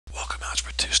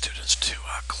Algebra 2 students to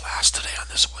class today on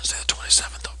this Wednesday the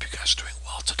 27th. Hope you guys are doing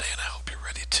well today, and I hope you're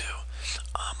ready to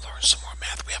learn some more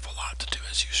math. We have a lot to do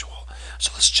as usual,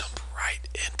 so let's jump right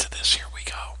into this. Here we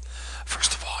go.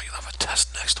 First of all, you'll have a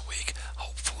test next week,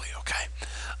 hopefully, okay?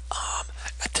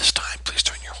 At this time, please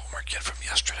turn your homework in from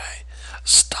yesterday.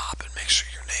 Stop and make sure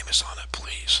your name is on it,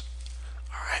 please.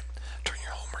 Alright? Turn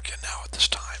your homework in now at this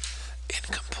time.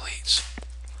 Incompletes.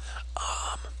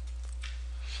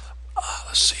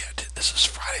 Let's see, this is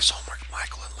Friday's homework,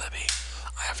 Michael and Libby.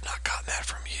 I have not gotten that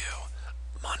from you.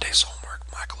 Monday's homework,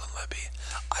 Michael and Libby.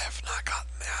 I have not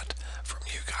gotten that from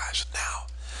you guys.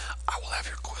 Now, I will have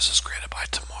your quizzes graded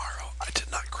by tomorrow. I did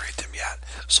not grade them yet,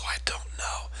 so I don't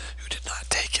know who did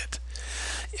not take it.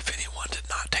 If anyone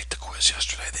did not take the quiz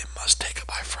yesterday, they must take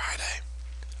it by Friday.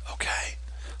 Okay?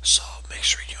 So make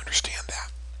sure you understand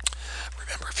that.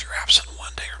 Remember, if you're absent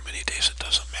one day or many days, it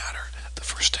doesn't matter. The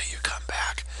first day you come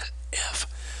back, if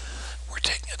we're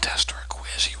taking a test or a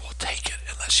quiz, you will take it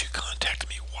unless you contact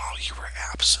me while you were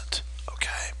absent.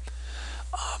 Okay?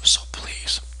 So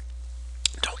please,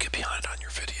 don't get behind on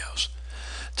your videos.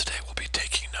 Today we'll be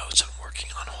taking notes and working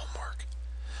on homework.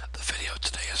 The video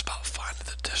today is about finding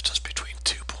the distance between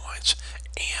 2 points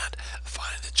and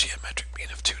finding the geometric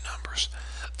mean of two numbers.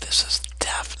 This is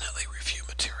definitely review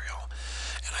material,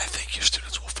 and I think you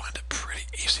students will find it pretty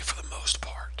easy for the most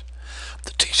part.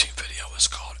 The teaching video is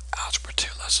called Algebra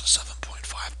 2 Lesson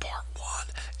 7.5 Part 1.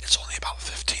 It's only about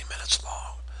 15 minutes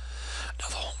long. Now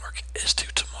the homework is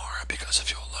due tomorrow because if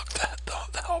you'll look,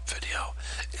 the help video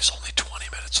is only 20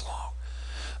 minutes long.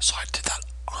 So I did that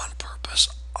on purpose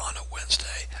on a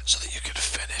Wednesday so that you could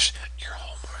finish your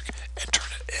homework and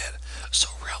turn it in. So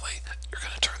really, you're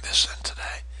going to turn this in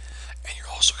today, and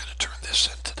you're also going to turn this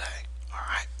in today.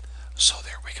 Alright? So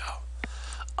there we go.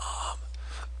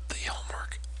 The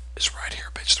homework is right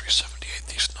here, page 378,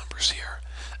 these numbers here.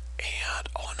 And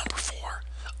on number 4,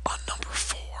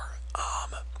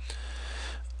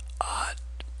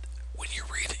 when you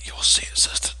read it, you'll see it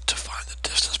says to find the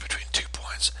distance between 2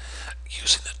 points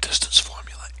using the distance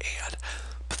formula and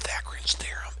Pythagorean's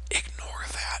theorem. Ignore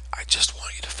that. I just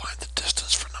want you to find the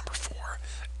distance for number 4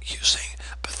 using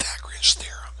Pythagorean's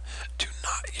theorem. Do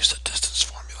not use the distance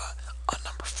formula on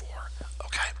number 4.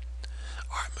 Okay?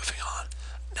 Alright, moving on.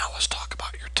 Now let's talk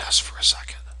about your test for a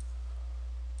second.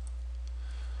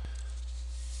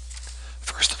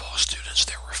 First of all, students,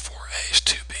 there were 4 A's,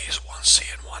 2 B's, 1 C,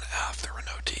 and 1 F. There were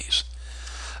no D's.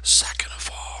 Second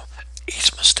of all,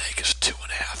 each mistake is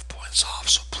 2.5 points off,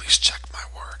 so please check my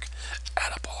work.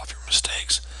 Add up all of your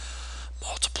mistakes,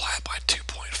 multiply it by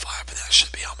 2.5, and that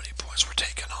should be how many points were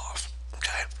taken off.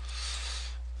 Okay?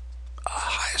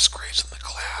 Highest grades in the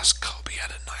class, Kobe had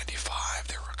a 95.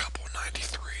 There were a couple of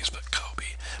 93s, but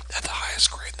Kobe had the highest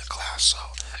grade in the class, so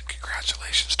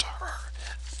congratulations to her.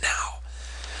 Now,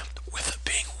 with it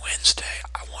being Wednesday,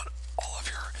 I want all of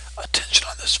your attention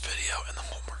on this video and the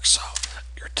homework, so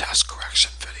your test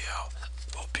correction video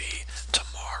will be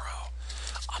tomorrow.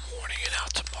 I'm warning you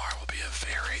now, tomorrow will be a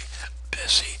very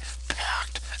busy,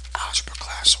 packed algebra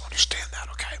class, so understand that,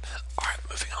 okay? Alright,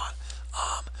 moving on.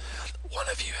 One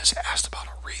of you has asked about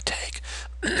a retake.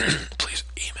 Please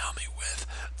email me with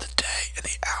the day and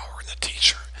the hour and the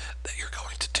teacher that you're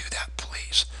going to do that,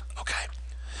 please. Okay?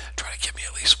 Try to give me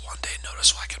at least 1 day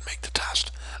notice so I can make the test.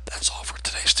 That's all for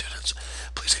today, students.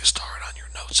 Please get started on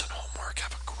your notes and homework.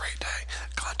 Have a great day.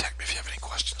 Contact me if you have any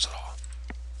questions at all.